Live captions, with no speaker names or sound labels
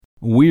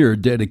We are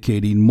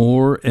dedicating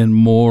more and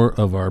more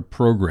of our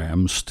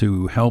programs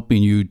to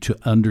helping you to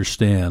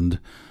understand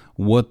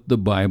what the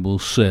Bible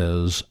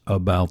says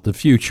about the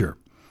future,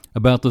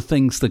 about the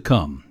things to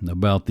come,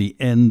 about the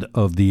end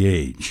of the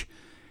age.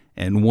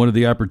 And one of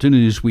the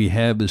opportunities we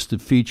have is to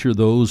feature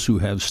those who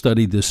have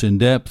studied this in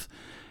depth,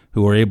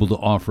 who are able to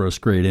offer us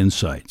great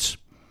insights.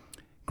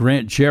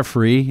 Grant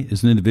Jeffrey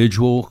is an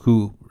individual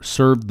who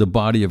served the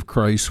body of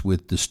Christ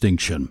with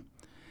distinction.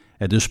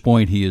 At this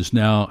point, he is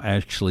now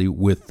actually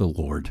with the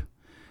Lord.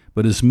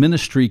 But his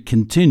ministry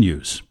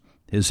continues.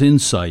 His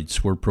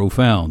insights were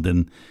profound,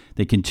 and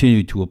they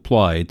continue to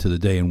apply to the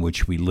day in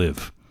which we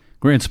live.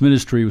 Grant's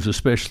ministry was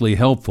especially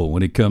helpful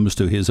when it comes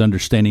to his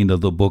understanding of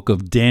the book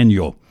of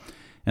Daniel.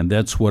 And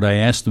that's what I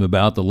asked him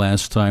about the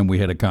last time we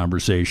had a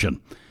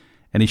conversation.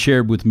 And he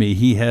shared with me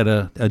he had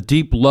a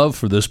deep love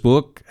for this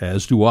book,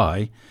 as do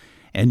I.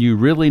 And you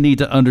really need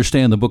to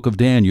understand the book of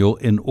Daniel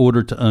in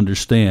order to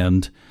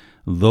understand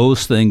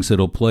those things that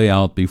will play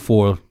out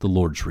before the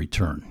Lord's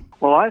return.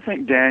 Well, I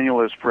think Daniel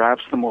is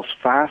perhaps the most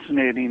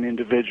fascinating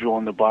individual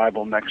in the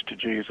Bible next to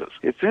Jesus.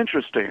 It's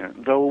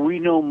interesting, though we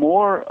know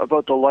more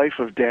about the life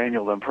of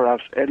Daniel than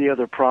perhaps any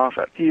other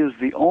prophet. He is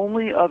the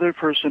only other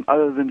person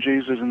other than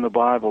Jesus in the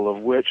Bible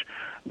of which,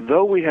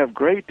 though we have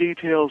great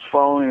details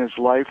following his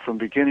life from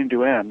beginning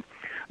to end,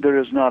 there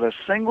is not a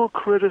single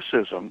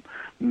criticism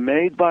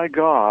made by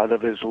God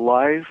of his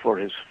life or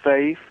his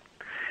faith.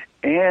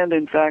 And,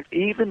 in fact,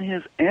 even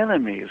his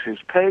enemies, his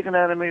pagan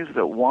enemies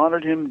that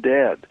wanted him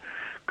dead,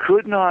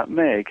 could not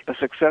make a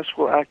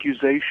successful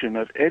accusation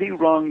of any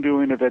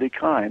wrongdoing of any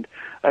kind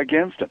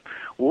against him.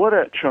 What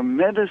a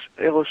tremendous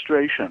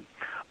illustration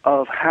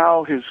of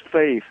how his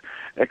faith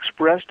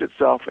expressed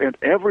itself in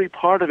every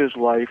part of his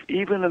life,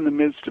 even in the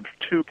midst of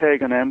two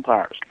pagan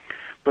empires.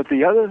 But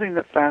the other thing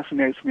that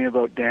fascinates me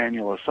about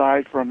Daniel,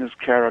 aside from his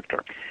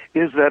character,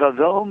 is that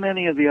although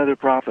many of the other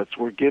prophets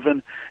were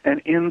given an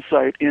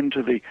insight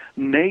into the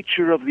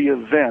nature of the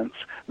events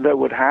that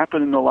would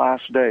happen in the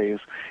last days,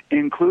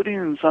 including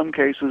in some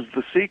cases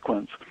the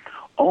sequence,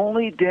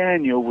 only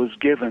Daniel was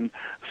given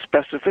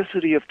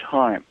specificity of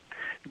time.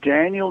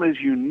 Daniel is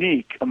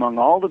unique among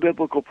all the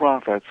biblical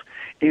prophets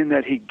in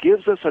that he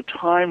gives us a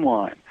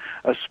timeline,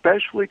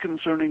 especially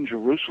concerning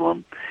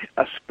Jerusalem,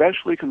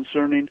 especially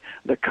concerning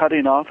the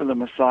cutting off of the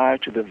Messiah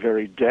to the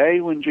very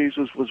day when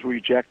Jesus was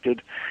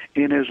rejected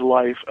in his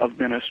life of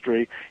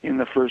ministry in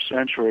the first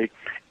century.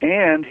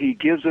 And he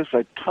gives us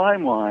a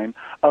timeline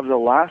of the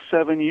last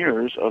 7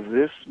 years of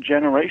this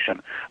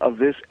generation, of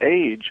this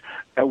age,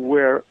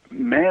 where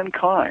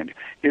mankind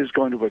is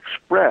going to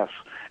express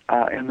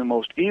in the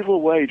most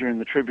evil way during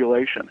the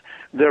tribulation,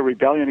 their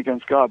rebellion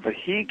against God. But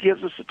he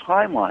gives us a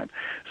timeline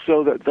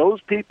so that those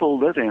people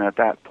living at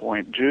that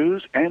point,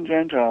 Jews and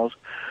Gentiles,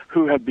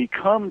 who have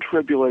become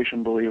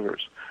tribulation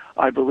believers,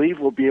 I believe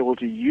will be able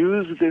to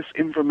use this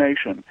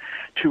information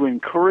to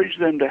encourage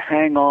them to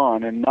hang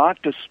on and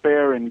not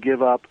despair and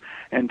give up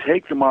and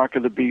take the mark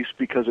of the beast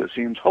because it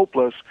seems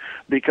hopeless,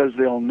 because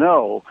they'll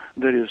know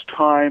that his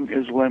time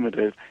is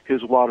limited,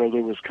 his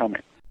Waterloo is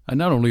coming. I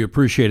not only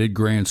appreciated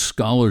Grant's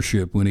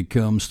scholarship when it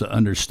comes to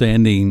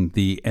understanding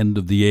the end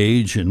of the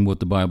age and what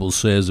the Bible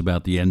says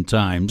about the end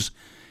times,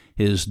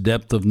 his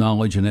depth of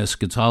knowledge in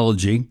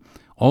eschatology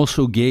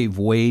also gave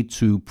way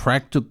to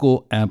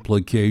practical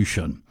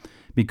application,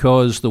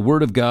 because the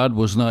Word of God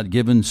was not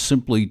given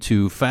simply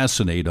to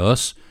fascinate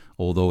us,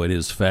 although it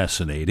is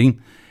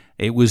fascinating.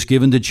 It was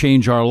given to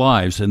change our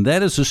lives, and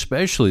that is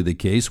especially the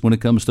case when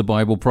it comes to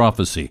Bible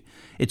prophecy.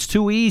 It's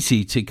too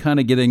easy to kind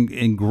of get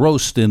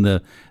engrossed in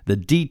the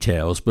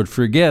details, but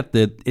forget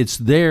that it's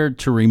there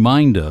to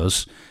remind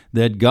us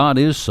that God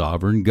is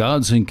sovereign,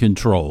 God's in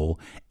control,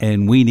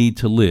 and we need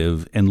to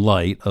live in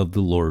light of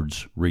the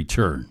Lord's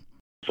return.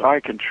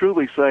 I can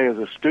truly say as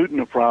a student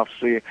of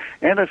prophecy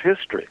and of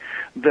history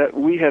that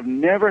we have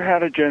never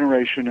had a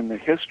generation in the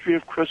history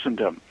of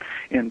Christendom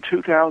in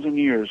 2,000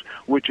 years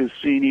which has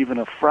seen even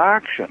a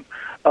fraction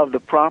of the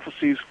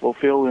prophecies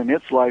fulfilled in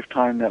its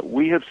lifetime that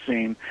we have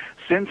seen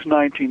since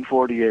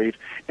 1948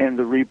 and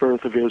the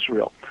rebirth of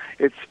Israel.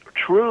 It's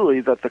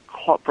truly that the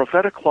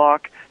prophetic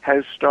clock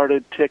has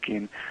started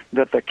ticking,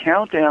 that the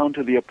countdown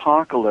to the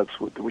apocalypse,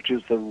 which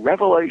is the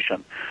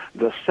revelation,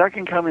 the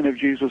second coming of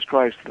Jesus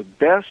Christ, the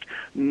best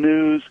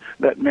news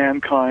that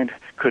mankind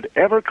could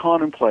ever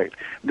contemplate,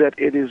 that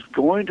it is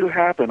going to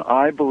happen,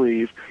 I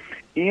believe,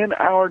 in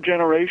our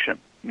generation.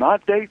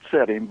 Not date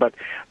setting, but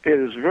it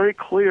is very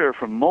clear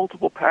from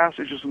multiple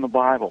passages in the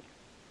Bible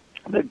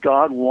that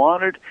God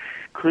wanted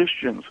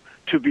Christians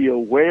to be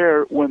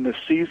aware when the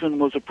season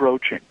was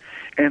approaching,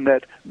 and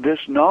that this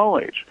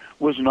knowledge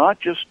was not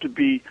just to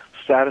be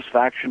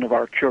satisfaction of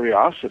our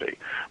curiosity,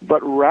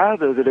 but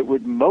rather that it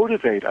would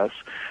motivate us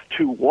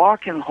to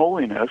walk in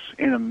holiness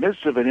in the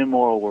midst of an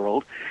immoral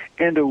world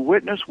and to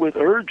witness with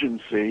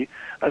urgency,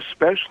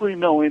 especially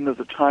knowing that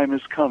the time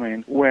is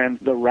coming when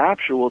the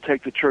rapture will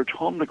take the church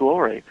home to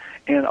glory.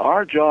 And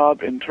our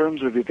job in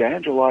terms of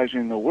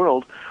evangelizing the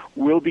world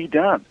will be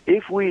done.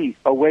 If we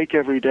awake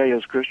every day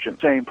as Christians,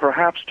 saying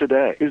perhaps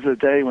today is the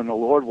day when the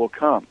Lord will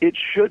come, it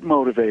should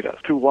motivate us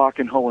to walk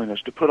in holiness,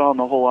 to put on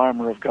the whole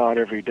armor of God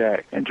every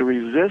day, and to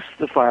resist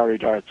the fiery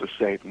darts of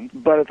Satan,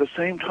 but at the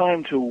same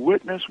time to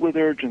witness with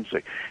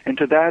urgency. And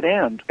to that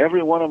end,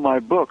 every one of my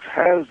books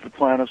has the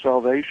plan of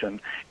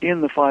salvation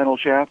in the final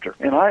chapter.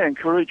 And I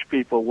encourage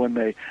people, when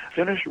they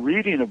finish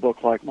reading a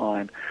book like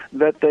mine,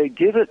 that they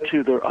give it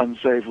to their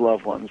unsaved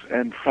loved ones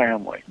and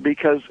family,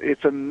 because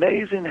it's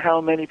amazing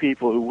how many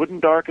people who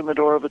wouldn't darken the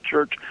door of a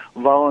church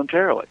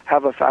voluntarily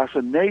have a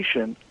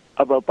fascination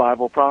about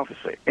Bible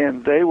prophecy.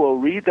 And they will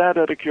read that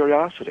out of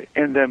curiosity.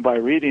 And then by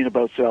reading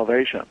about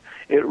salvation,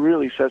 it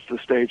really sets the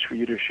stage for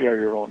you to share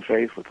your own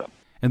faith with them.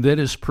 And that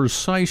is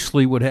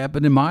precisely what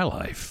happened in my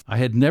life. I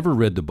had never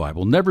read the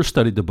Bible, never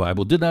studied the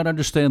Bible, did not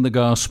understand the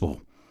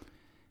gospel.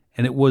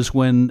 And it was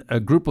when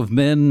a group of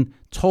men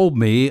told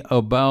me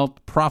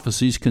about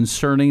prophecies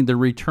concerning the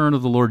return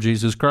of the Lord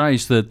Jesus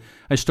Christ that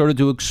I started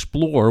to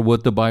explore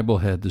what the Bible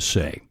had to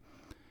say.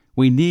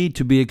 We need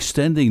to be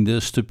extending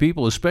this to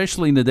people,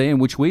 especially in the day in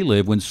which we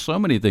live, when so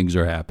many things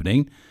are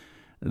happening,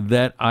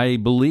 that I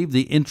believe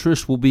the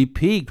interest will be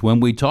piqued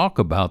when we talk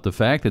about the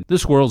fact that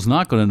this world's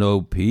not going to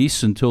know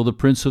peace until the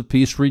Prince of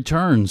Peace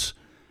returns.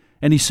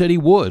 And he said he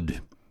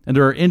would, and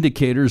there are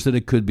indicators that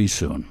it could be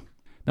soon.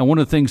 Now, one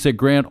of the things that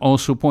Grant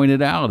also pointed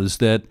out is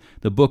that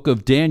the book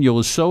of Daniel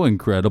is so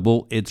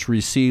incredible, it's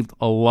received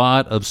a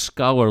lot of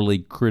scholarly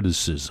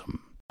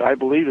criticism. I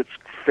believe it's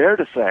fair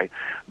to say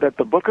that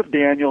the book of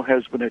Daniel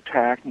has been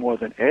attacked more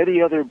than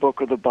any other book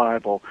of the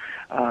Bible,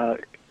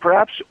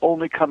 perhaps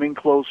only coming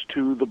close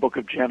to the book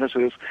of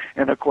Genesis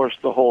and, of course,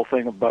 the whole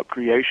thing about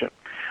creation.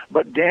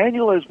 But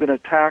Daniel has been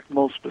attacked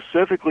most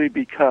specifically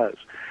because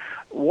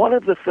one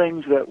of the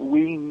things that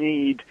we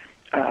need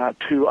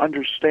to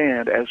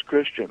understand as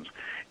Christians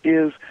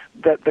is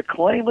that the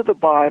claim of the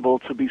Bible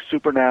to be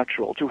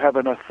supernatural, to have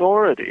an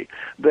authority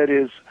that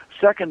is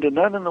second to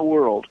none in the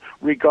world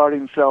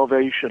regarding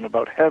salvation,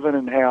 about heaven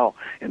and hell,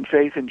 and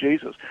faith in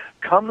Jesus,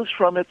 comes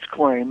from its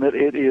claim that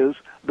it is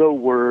the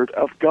Word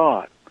of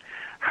God.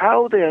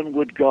 How then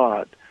would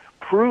God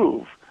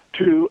prove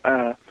to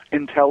an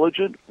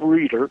intelligent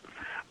reader,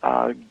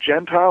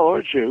 Gentile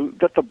or Jew,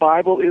 that the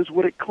Bible is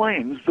what it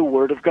claims, the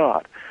Word of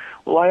God?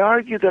 Well, I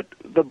argue that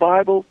the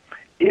Bible,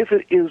 if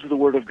it is the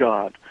Word of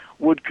God,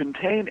 would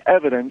contain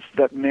evidence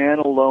that man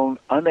alone,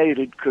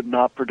 unaided, could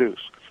not produce.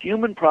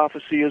 Human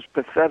prophecy is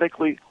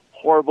pathetically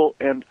horrible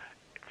and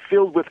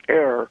filled with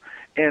error,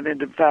 and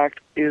in fact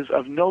is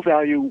of no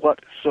value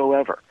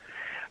whatsoever.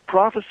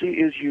 Prophecy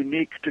is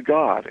unique to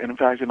God, and in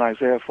fact in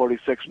Isaiah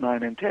 46,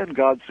 9 and 10,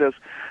 God says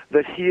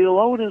that He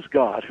alone is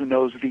God, who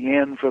knows the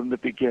end from the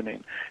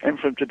beginning, and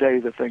from today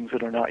the things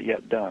that are not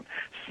yet done,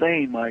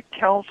 saying, my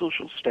counsel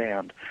shall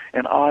stand,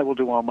 and I will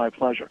do all my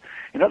pleasure.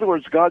 In other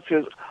words, God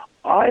says,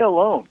 I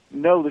alone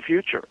know the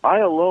future. I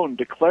alone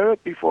declare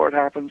it before it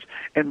happens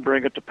and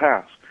bring it to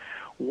pass.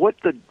 What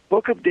the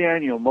book of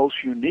Daniel most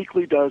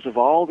uniquely does of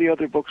all the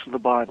other books of the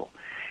Bible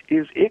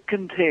is it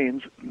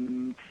contains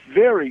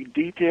very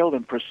detailed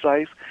and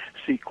precise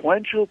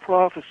sequential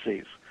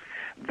prophecies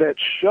that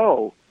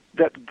show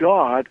that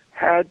God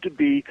had to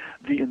be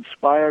the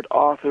inspired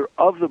author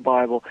of the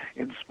Bible,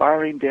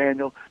 inspiring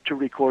Daniel to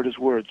record his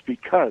words,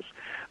 because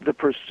the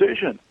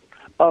precision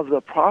of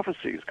the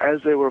prophecies as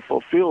they were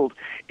fulfilled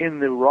in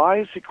the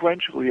rise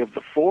sequentially of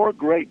the four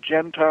great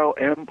Gentile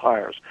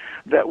empires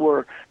that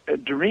were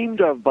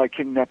dreamed of by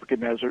King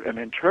Nebuchadnezzar and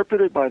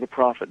interpreted by the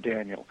prophet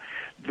Daniel,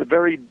 the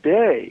very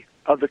day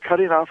of the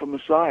cutting off of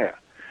Messiah,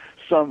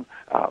 some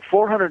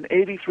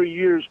 483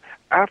 years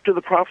after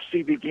the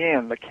prophecy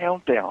began, the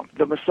countdown,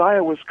 the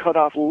Messiah was cut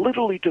off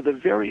literally to the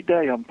very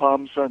day on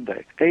Palm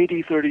Sunday, AD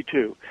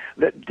 32,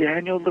 that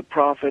Daniel the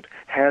prophet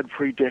had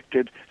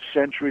predicted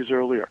centuries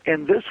earlier.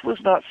 And this was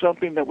not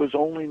something that was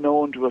only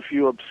known to a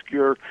few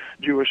obscure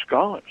Jewish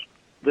scholars.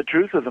 The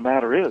truth of the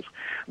matter is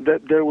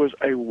that there was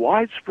a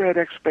widespread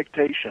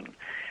expectation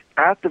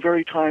at the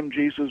very time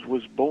Jesus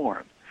was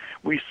born.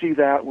 We see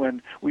that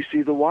when we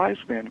see the wise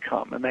men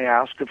come and they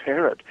ask of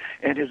Herod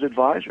and his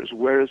advisors,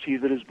 where is he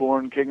that is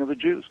born King of the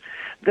Jews?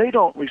 They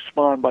don't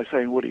respond by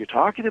saying, what are you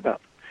talking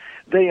about?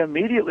 They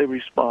immediately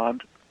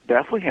respond,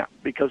 Bethlehem,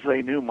 because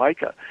they knew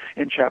Micah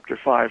in chapter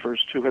 5,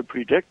 verse 2 had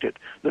predicted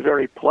the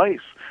very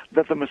place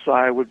that the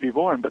Messiah would be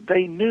born. But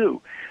they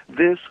knew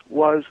this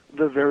was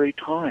the very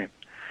time.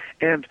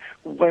 And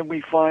when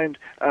we find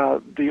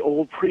the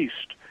old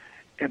priest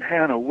and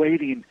Hannah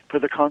waiting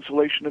for the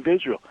consolation of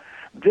Israel,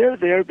 they're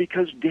there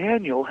because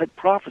Daniel had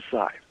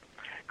prophesied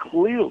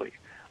clearly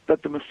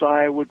that the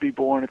Messiah would be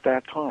born at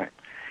that time.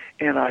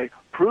 And I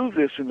prove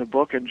this in the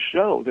book and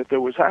show that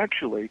there was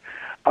actually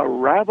a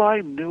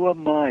Rabbi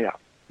Nehemiah,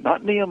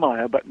 not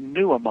Nehemiah, but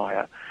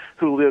Nehemiah,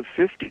 who lived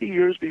 50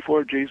 years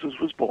before Jesus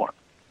was born,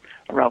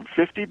 around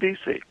 50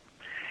 BC.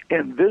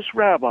 And this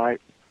rabbi,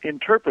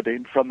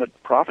 interpreting from the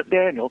prophet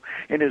Daniel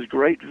in his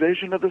great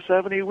vision of the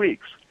 70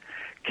 weeks,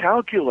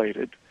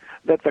 calculated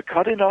that the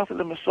cutting off of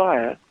the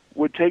Messiah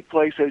would take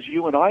place as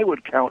you and I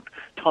would count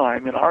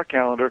time in our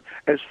calendar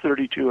as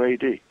 32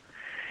 AD.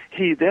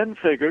 He then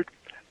figured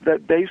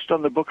that based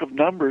on the book of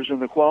Numbers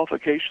and the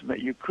qualification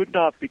that you could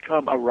not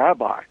become a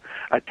rabbi,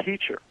 a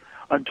teacher,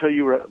 until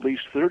you were at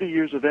least 30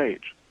 years of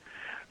age,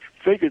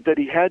 figured that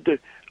he had to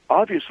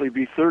obviously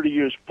be 30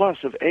 years plus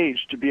of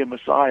age to be a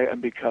Messiah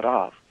and be cut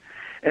off.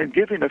 And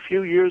giving a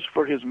few years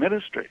for his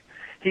ministry,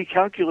 he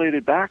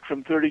calculated back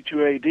from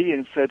 32 AD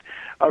and said,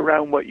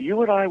 around what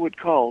you and I would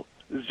call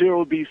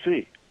 0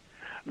 BC,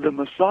 the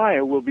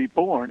Messiah will be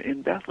born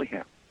in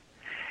Bethlehem.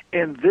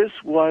 And this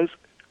was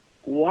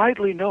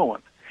widely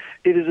known.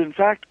 It is, in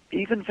fact,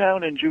 even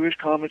found in Jewish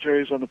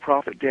commentaries on the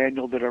prophet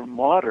Daniel that are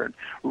modern,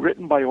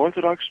 written by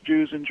Orthodox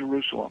Jews in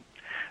Jerusalem,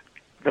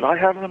 that I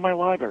have in my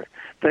library.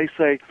 They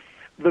say,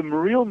 the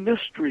real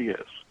mystery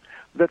is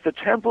that the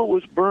temple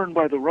was burned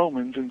by the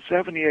Romans in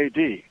 70 AD,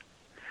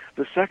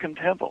 the second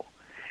temple,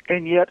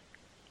 and yet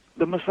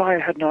the Messiah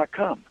had not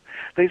come.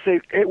 They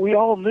say, we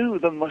all knew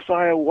the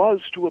Messiah was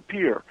to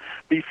appear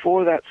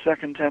before that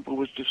second temple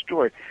was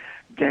destroyed.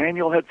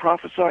 Daniel had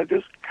prophesied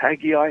this,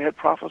 Haggai had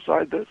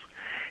prophesied this,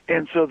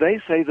 and so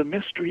they say the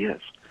mystery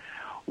is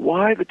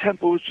why the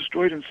temple was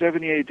destroyed in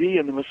 70 AD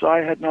and the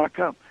Messiah had not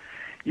come.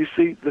 You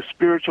see, the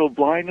spiritual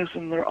blindness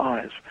in their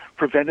eyes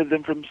prevented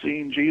them from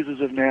seeing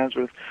Jesus of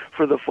Nazareth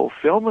for the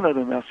fulfillment of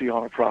the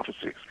Messianic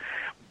prophecies.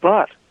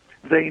 But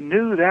they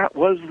knew that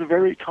was the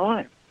very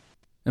time.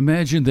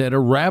 Imagine that a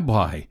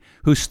rabbi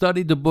who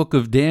studied the book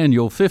of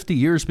Daniel 50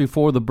 years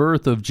before the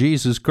birth of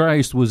Jesus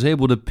Christ was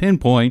able to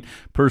pinpoint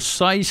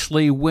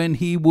precisely when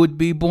he would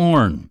be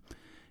born,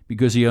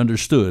 because he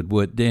understood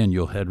what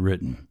Daniel had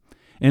written.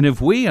 And if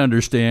we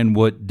understand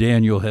what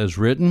Daniel has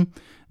written,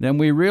 then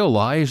we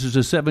realize there's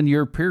a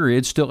 7-year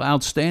period still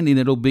outstanding.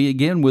 It'll be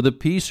again with a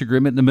peace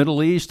agreement in the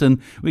Middle East,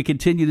 and we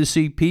continue to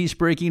see peace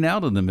breaking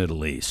out in the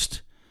Middle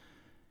East.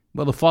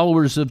 Well, the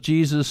followers of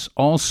Jesus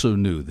also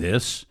knew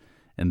this,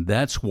 and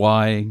that's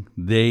why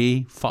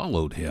they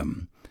followed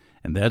him.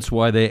 And that's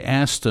why they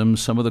asked him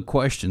some of the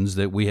questions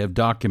that we have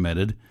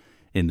documented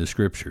in the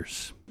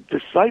Scriptures.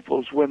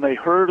 Disciples, when they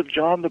heard of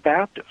John the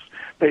Baptist,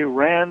 they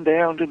ran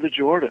down to the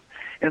Jordan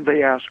and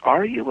they asked,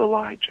 are you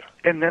Elijah?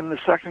 And then the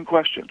second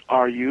question,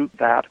 are you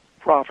that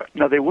prophet?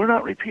 Now, they were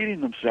not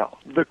repeating themselves.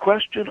 The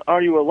question,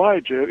 are you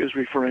Elijah, is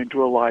referring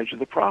to Elijah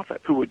the prophet,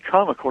 who would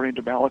come according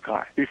to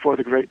Malachi before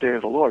the great day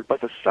of the Lord.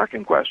 But the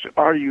second question,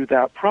 are you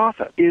that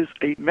prophet, is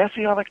a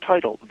messianic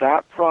title,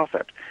 that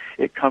prophet.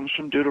 It comes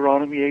from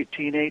Deuteronomy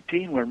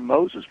 18:18, where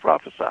Moses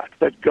prophesied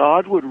that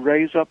God would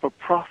raise up a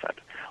prophet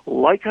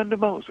like unto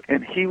Moses,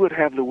 and he would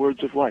have the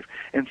words of life.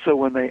 And so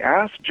when they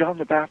asked John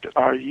the Baptist,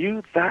 are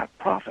you that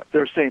prophet?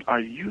 They're saying,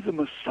 are you the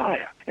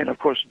Messiah? And of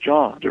course,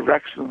 John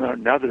directs them that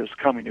another is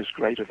coming who's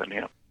greater than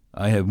him.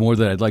 I have more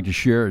that I'd like to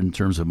share in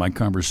terms of my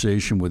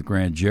conversation with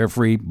Grant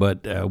Jeffrey,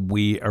 but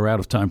we are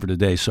out of time for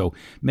today. So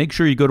make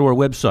sure you go to our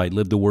website,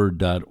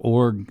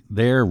 livetheword.org.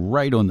 There,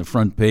 right on the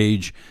front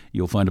page,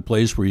 you'll find a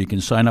place where you can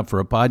sign up for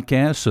a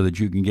podcast so that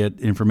you can get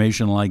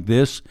information like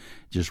this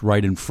just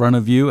right in front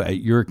of you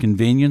at your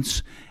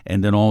convenience.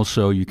 And then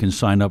also you can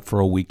sign up for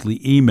a weekly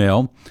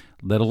email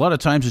that a lot of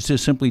times is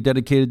just simply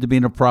dedicated to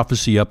being a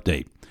prophecy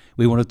update.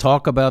 We want to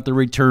talk about the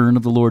return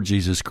of the Lord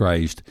Jesus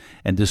Christ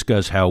and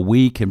discuss how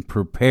we can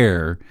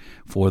prepare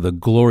for the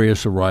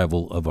glorious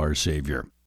arrival of our Savior.